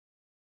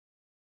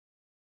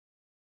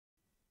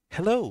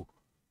Hello!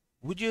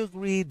 Would you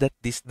agree that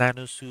this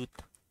nano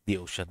suit, the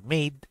Ocean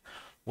Maid,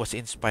 was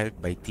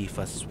inspired by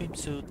Tifa's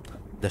swimsuit,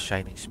 the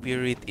Shining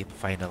Spirit in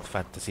Final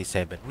Fantasy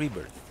VII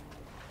Rebirth?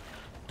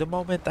 The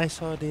moment I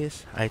saw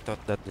this, I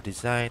thought that the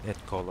design and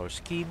color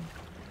scheme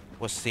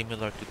was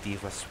similar to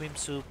Tifa's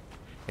swimsuit,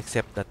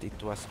 except that it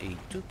was a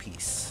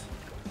two-piece.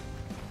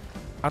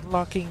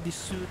 Unlocking this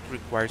suit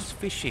requires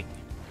fishing,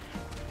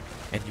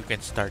 and you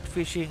can start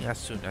fishing as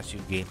soon as you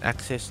gain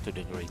access to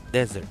the Great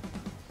Desert.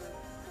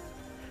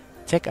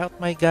 Check out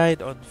my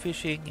guide on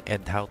fishing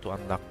and how to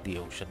unlock the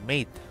Ocean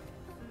Maid.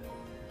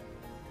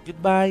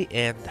 Goodbye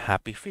and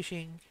happy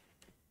fishing!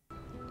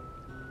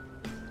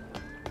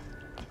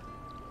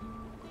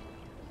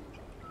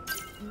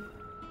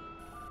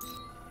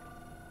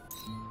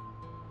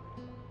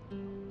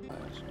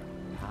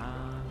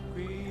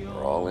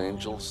 Are all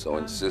angels so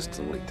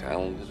insistently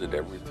talented at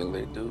everything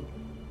they do?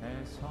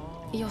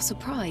 You're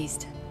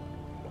surprised?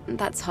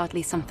 That's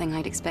hardly something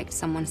I'd expect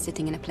someone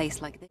sitting in a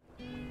place like this.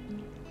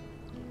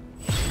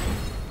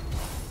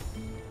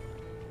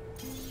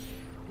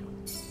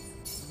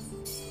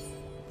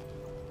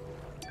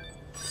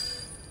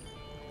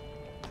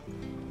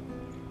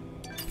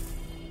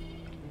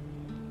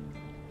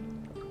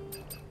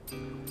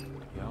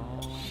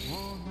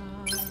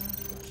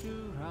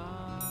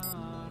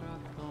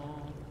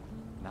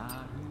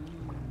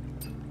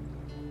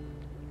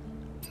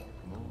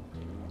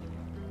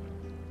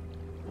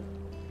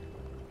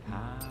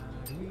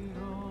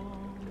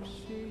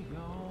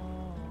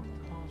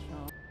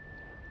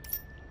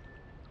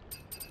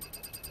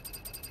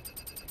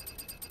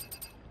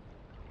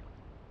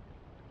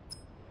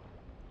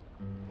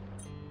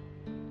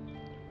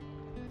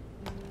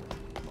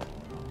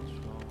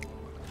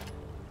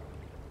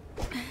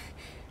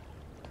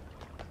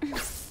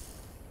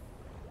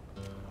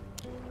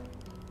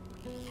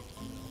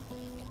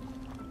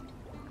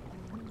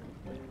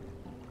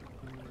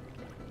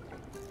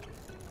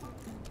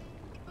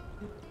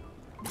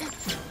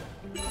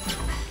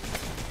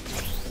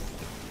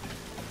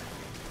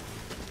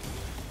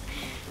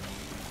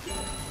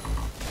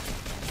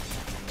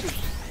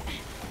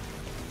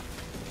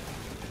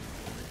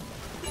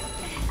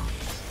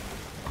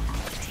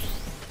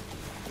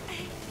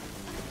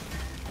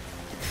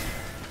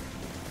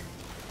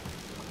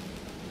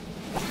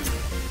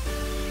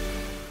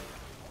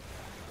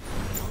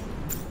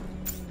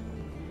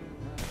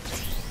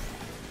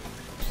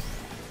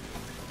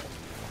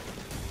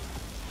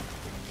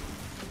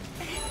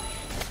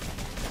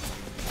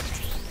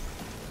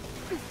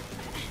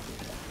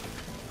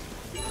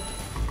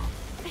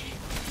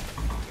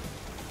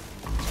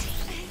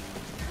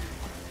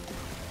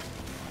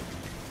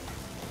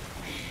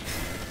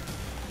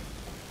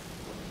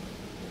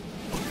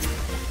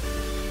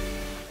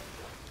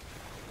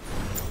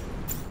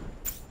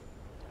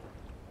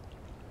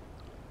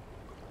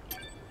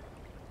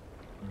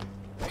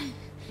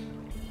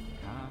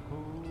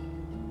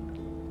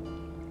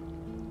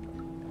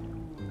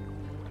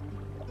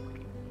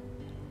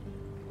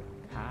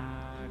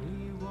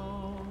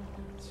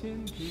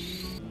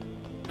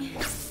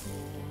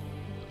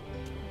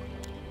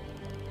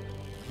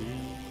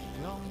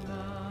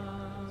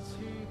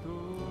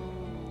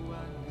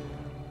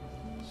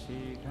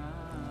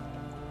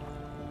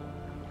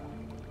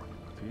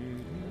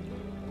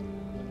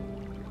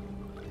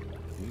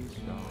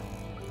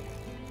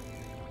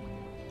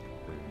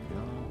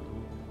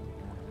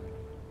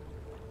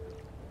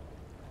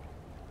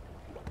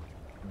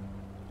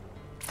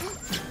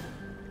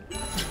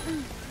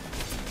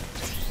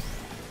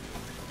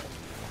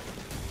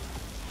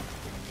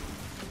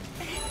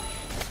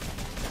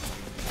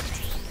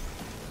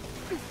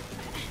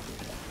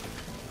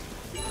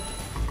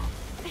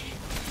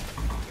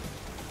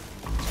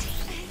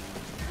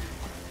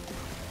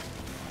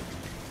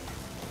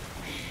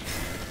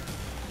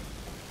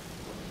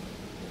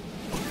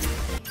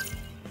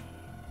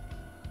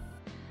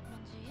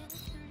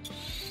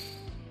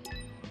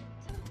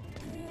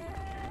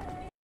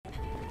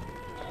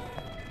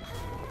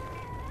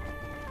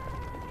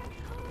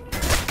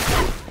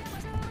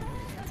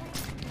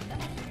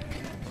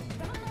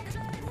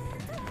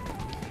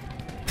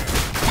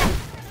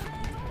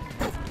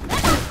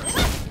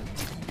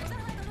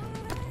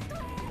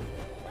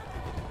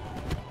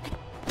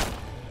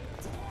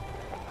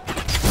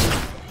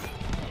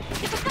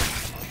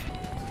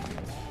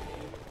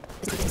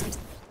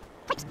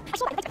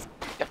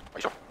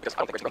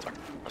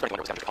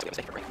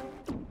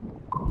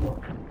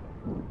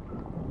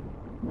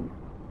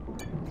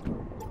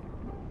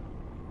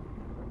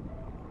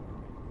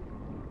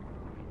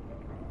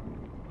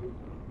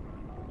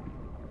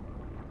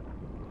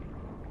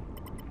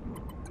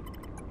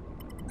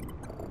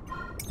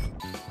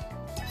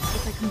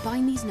 If I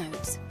combine these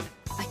notes,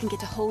 I can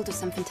get a hold of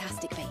some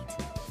fantastic bait.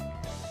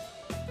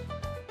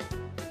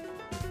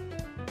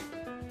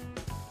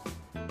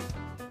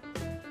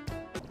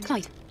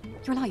 Clyde,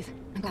 you're alive.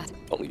 I'm glad.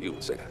 Only you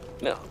would say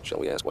that. Now, shall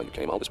we ask why you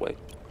came all this way?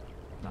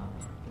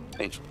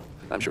 Angel,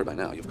 I'm sure by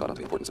now you've caught on to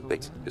the importance of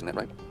baits, isn't that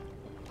right?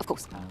 Of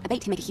course, a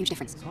bait can make a huge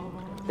difference.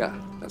 Yeah,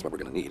 that's what we're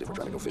gonna need if we're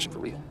trying to go fishing for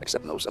real.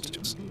 Except no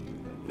substitutes.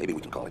 Maybe we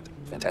can call it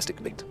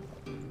fantastic bait.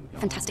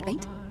 Fantastic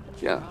bait?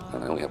 Yeah,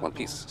 and I only have one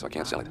piece, so I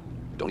can't sell it.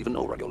 Don't even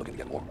know where I go looking to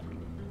get more.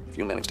 If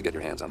you manage to get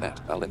your hands on that,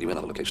 I'll let you in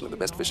on the location of the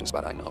best fishing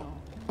spot I know.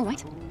 All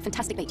right,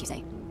 fantastic bait, you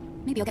say.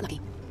 Maybe I'll get lucky.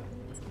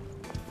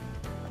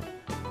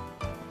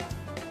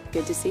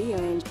 Good to see you,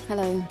 Angel.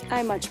 Hello.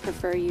 I much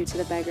prefer you to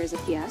the beggars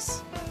of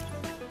yes.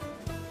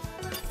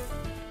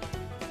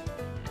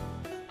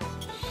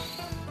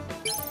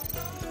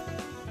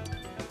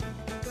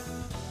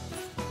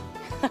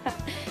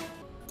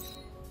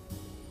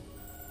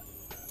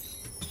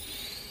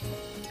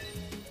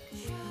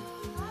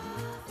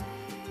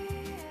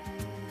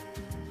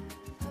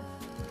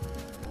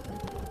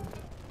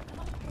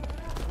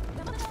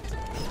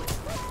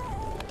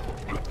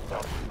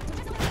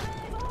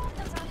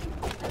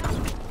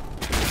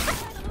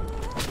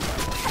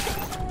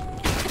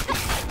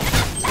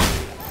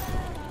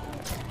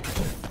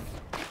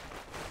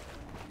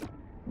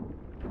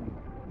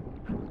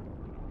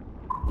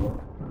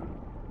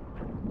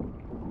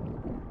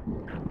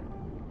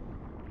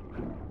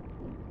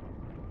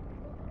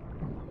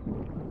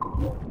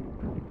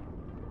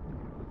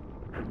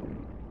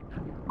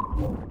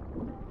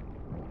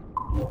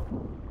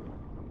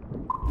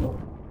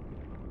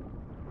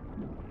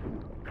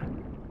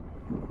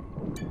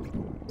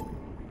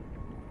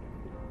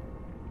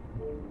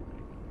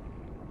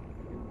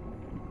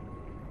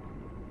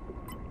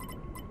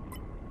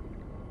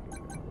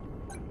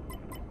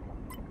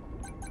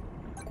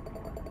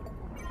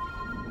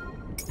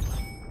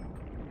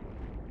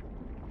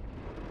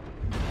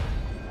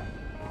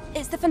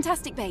 It's the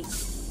fantastic bait.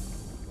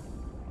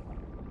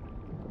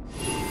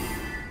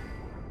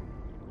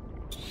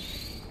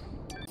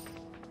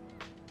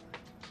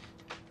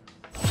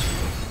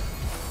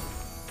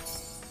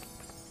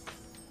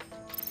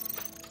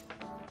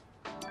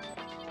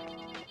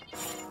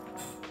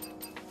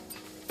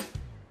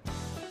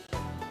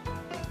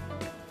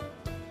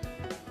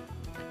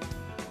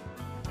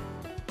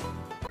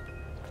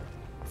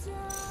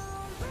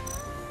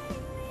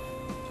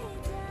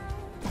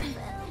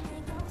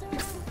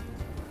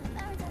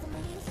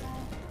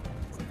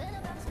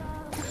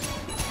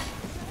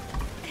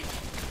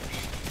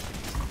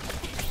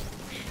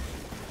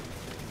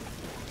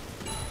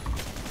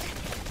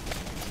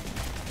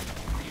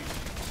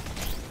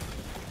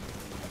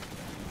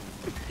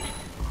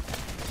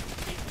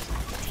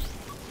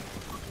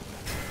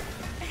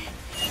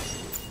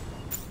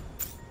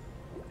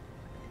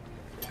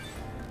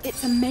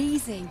 It's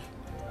amazing.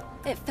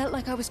 It felt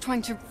like I was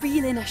trying to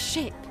reel in a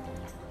ship.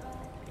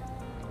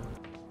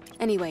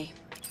 Anyway.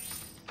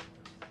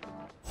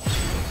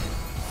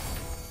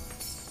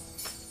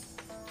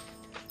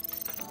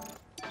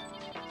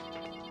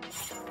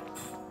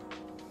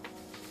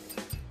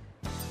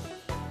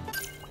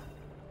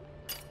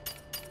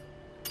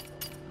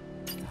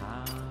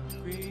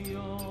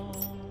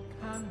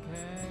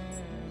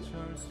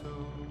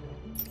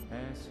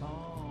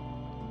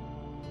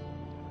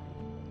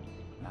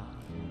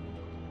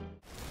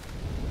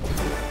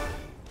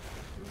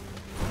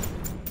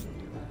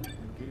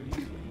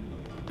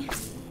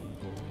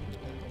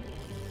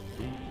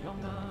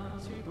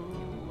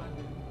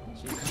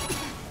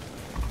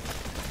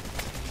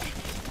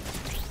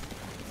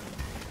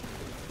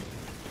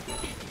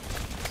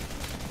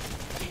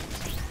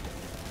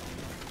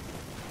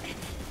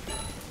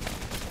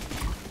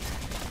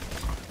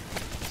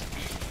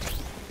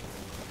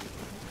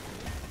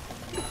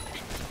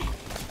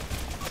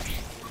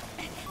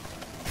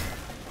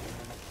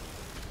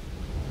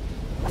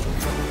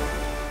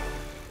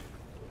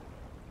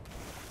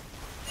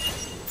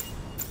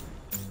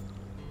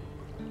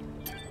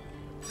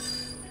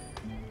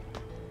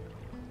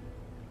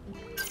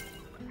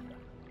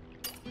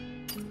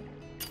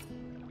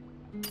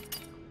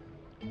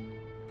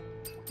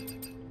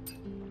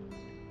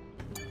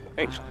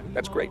 Angel,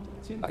 that's great.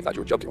 I thought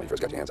you were joking when you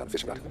first got your hands on a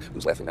fishing rod.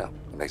 Who's laughing now?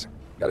 Amazing.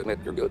 Gotta admit,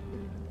 you're good.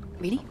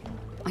 Really?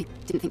 I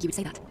didn't think you would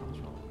say that.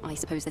 I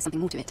suppose there's something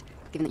more to it,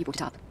 given that you brought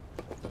it up.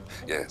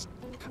 Yes.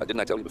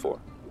 Didn't I tell you before?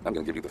 I'm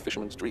gonna give you the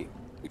fisherman's dream.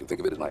 You can think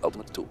of it as my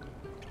ultimate tool.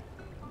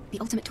 The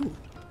ultimate tool?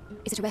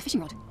 Is it a rare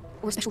fishing rod?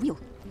 Or a special reel?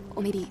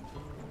 Or maybe,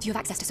 do you have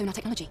access to sonar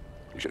technology?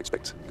 You should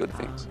expect good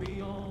things.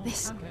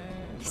 This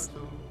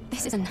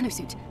is a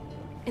nanosuit.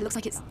 It looks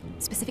like it's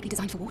specifically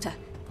designed for water.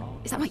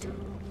 Is that right?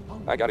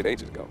 I got it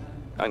ages ago.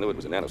 I knew it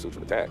was a nanosuit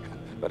from the tag,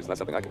 but it's not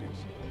something I can use.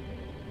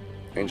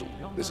 Angel,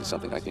 this is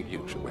something I think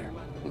you should wear.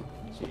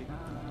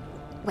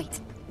 Wait,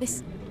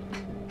 this...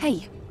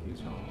 Hey,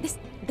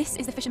 this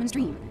is the fisherman's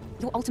dream.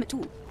 Your ultimate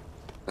tool.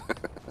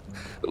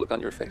 The look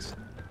on your face.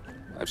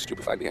 I've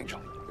stupefied the Angel.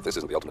 If this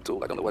isn't the ultimate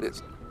tool, I don't know what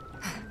is.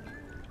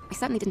 I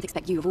certainly didn't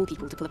expect you, of all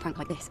people, to pull a prank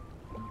like this.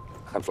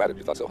 I'm flattered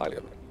you thought so highly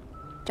of me.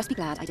 Just be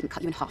glad I didn't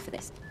cut you in half for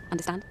this.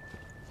 Understand?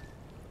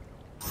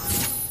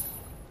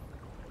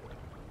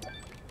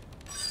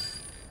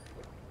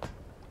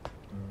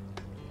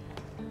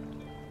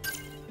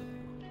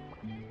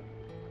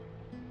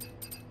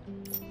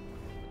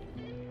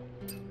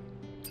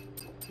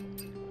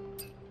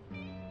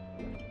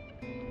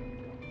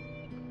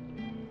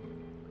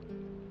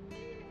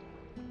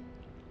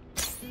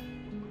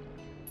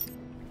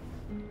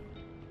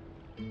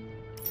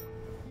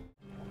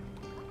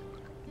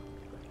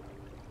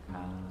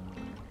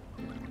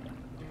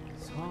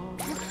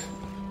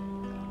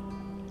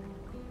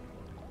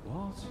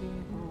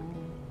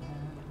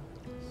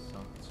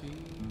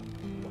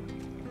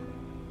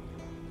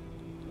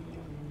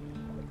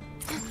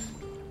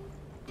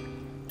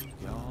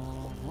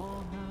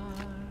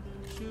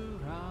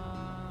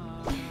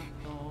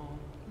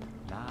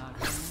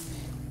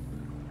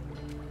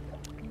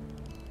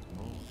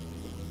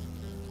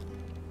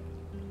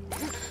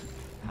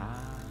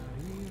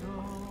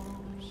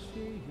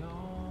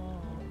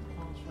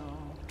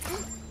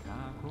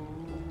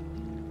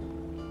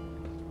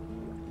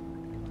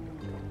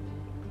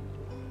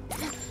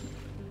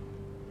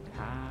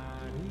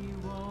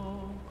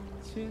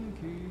 비친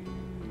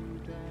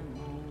그대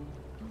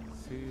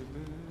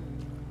모습을